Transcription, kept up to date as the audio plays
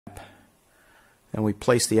and we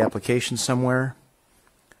place the application somewhere.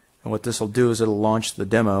 And what this will do is it'll launch the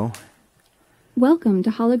demo. Welcome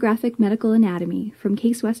to Holographic Medical Anatomy from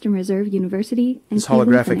Case Western Reserve University and This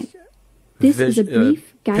holographic Clinic. This is a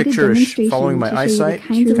brief guided picture demonstration following my to show eyesight. you the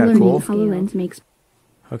kinds of Kinda learning cool. HoloLens makes.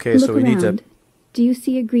 Okay, Look so we need around. to Do you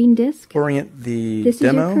see a green disc? orient the This is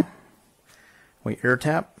your demo. We air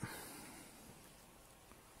tap.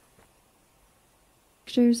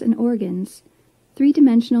 Structures and organs.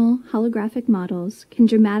 Three-dimensional holographic models can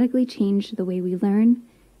dramatically change the way we learn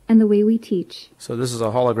and the way we teach. So this is a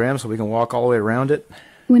hologram, so we can walk all the way around it.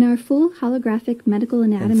 When our full holographic medical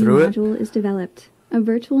anatomy through it. module is developed, a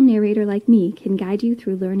virtual narrator like me can guide you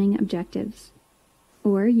through learning objectives.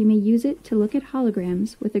 Or you may use it to look at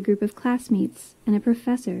holograms with a group of classmates and a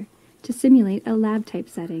professor to simulate a lab-type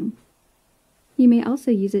setting. You may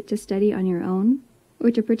also use it to study on your own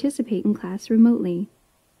or to participate in class remotely.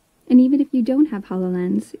 And even if you don't have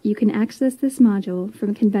HoloLens, you can access this module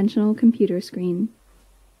from a conventional computer screen.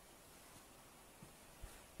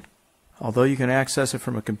 Although you can access it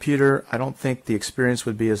from a computer, I don't think the experience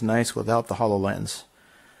would be as nice without the HoloLens.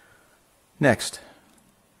 Next.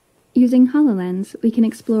 Using HoloLens, we can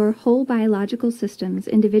explore whole biological systems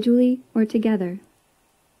individually or together.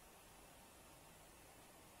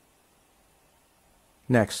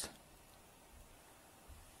 Next.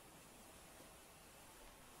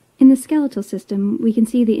 In the skeletal system, we can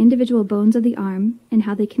see the individual bones of the arm and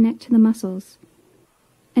how they connect to the muscles.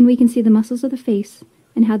 And we can see the muscles of the face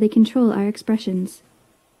and how they control our expressions.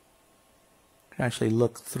 You can actually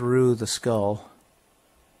look through the skull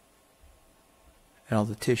and all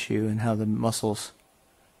the tissue and how the muscles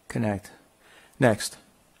connect. Next.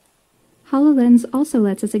 HoloLens also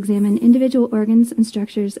lets us examine individual organs and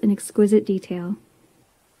structures in exquisite detail.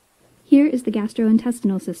 Here is the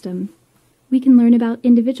gastrointestinal system. We can learn about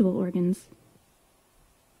individual organs.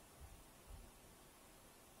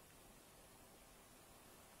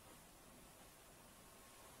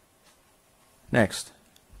 Next.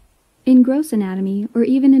 In gross anatomy, or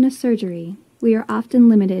even in a surgery, we are often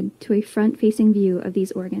limited to a front-facing view of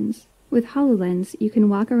these organs. With HoloLens, you can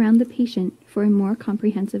walk around the patient for a more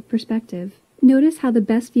comprehensive perspective. Notice how the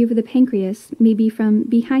best view of the pancreas may be from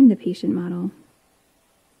behind the patient model.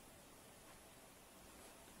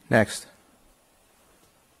 Next.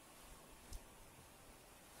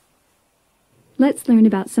 Let's learn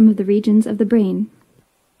about some of the regions of the brain.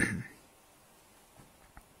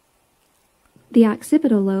 The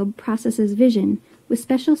occipital lobe processes vision with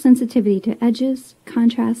special sensitivity to edges,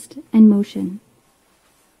 contrast, and motion.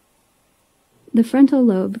 The frontal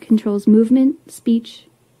lobe controls movement, speech,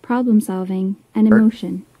 problem-solving, and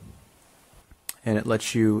emotion. And it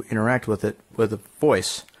lets you interact with it with a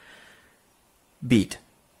voice. Beat.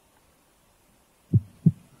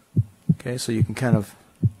 Okay, so you can kind of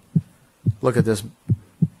look at this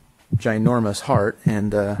ginormous heart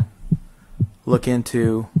and look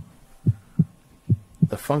into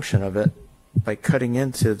the function of it by cutting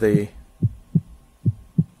into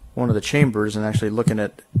one of the chambers and actually looking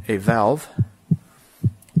at a valve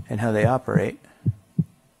and how they operate.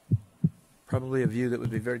 Probably a view that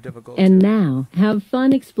would be very difficult. And now, have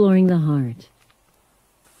fun exploring the heart.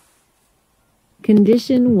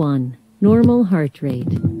 Condition 1, normal heart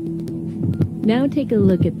rate. Now take a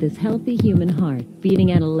look at this healthy human heart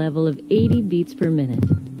beating at a level of 80 beats per minute.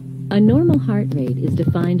 A normal heart rate is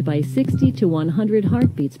defined by 60 to 100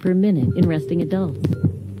 heartbeats per minute in resting adults.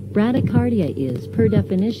 Bradycardia is, per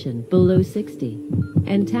definition, below 60,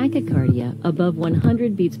 and tachycardia above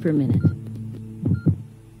 100 beats per minute.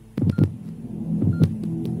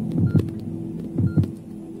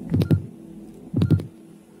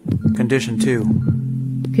 Condition 2.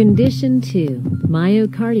 Condition 2,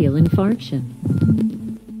 myocardial infarction.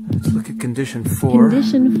 Let's look at condition 4.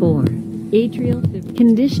 Condition 4,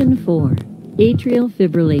 Condition 4, atrial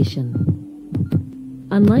fibrillation.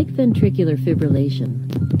 Unlike ventricular fibrillation,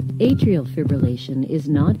 atrial fibrillation is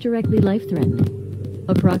not directly life-threatening.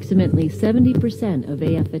 Approximately 70% of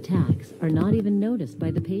AF attacks are not even noticed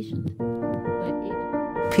by the patient.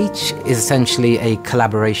 PEACH is essentially a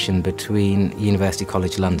collaboration between University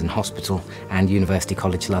College London Hospital and University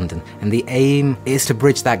College London, and the aim is to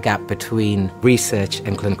bridge that gap between research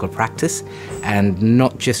and clinical practice, and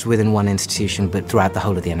not just within one institution but throughout the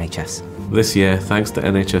whole of the NHS. This year, thanks to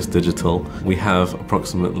NHS Digital, we have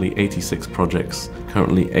approximately 86 projects.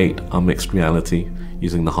 Currently 8 are mixed reality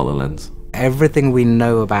using the HoloLens. Everything we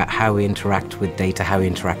know about how we interact with data, how we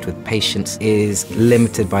interact with patients, is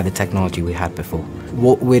limited by the technology we had before.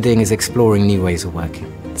 What we're doing is exploring new ways of working.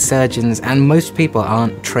 Surgeons and most people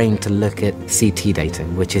aren't trained to look at CT data,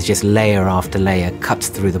 which is just layer after layer cuts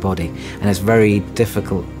through the body, and it's very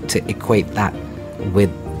difficult to equate that with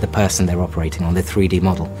the person they're operating on, the 3D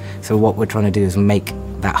model. So what we're trying to do is make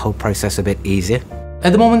that whole process a bit easier.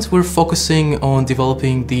 At the moment, we're focusing on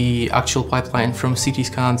developing the actual pipeline from CT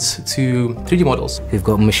scans to 3D models. We've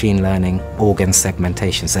got machine learning organ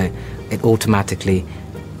segmentation, so it automatically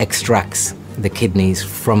extracts the kidneys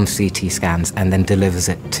from CT scans and then delivers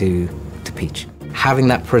it to Peach. Having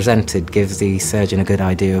that presented gives the surgeon a good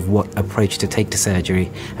idea of what approach to take to surgery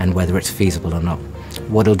and whether it's feasible or not.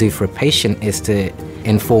 What it'll do for a patient is to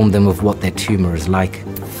inform them of what their tumour is like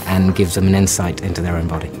and gives them an insight into their own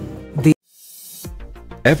body.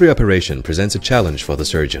 Every operation presents a challenge for the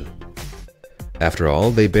surgeon. After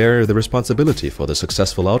all, they bear the responsibility for the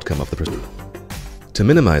successful outcome of the procedure. To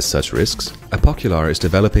minimize such risks, Apocular is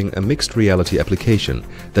developing a mixed reality application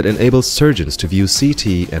that enables surgeons to view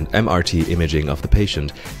CT and MRT imaging of the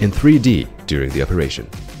patient in 3D during the operation.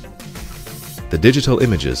 The digital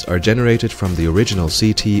images are generated from the original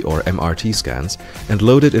CT or MRT scans and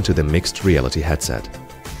loaded into the mixed reality headset.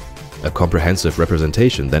 A comprehensive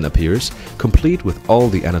representation then appears, complete with all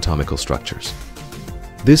the anatomical structures.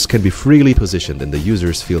 This can be freely positioned in the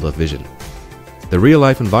user's field of vision. The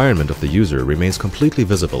real-life environment of the user remains completely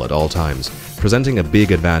visible at all times, presenting a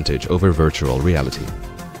big advantage over virtual reality.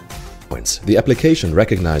 The application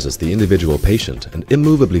recognizes the individual patient and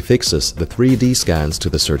immovably fixes the 3D scans to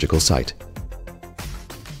the surgical site.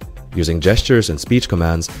 Using gestures and speech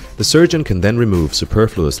commands, the surgeon can then remove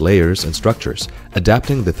superfluous layers and structures,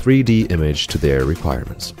 adapting the 3D image to their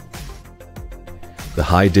requirements. The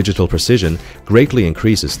high digital precision greatly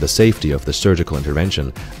increases the safety of the surgical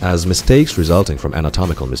intervention, as mistakes resulting from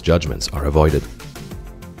anatomical misjudgments are avoided.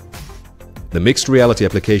 The mixed reality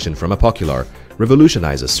application from Apocular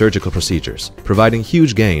revolutionizes surgical procedures, providing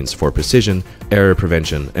huge gains for precision, error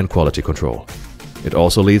prevention, and quality control. It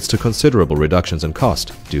also leads to considerable reductions in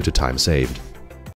cost due to time saved.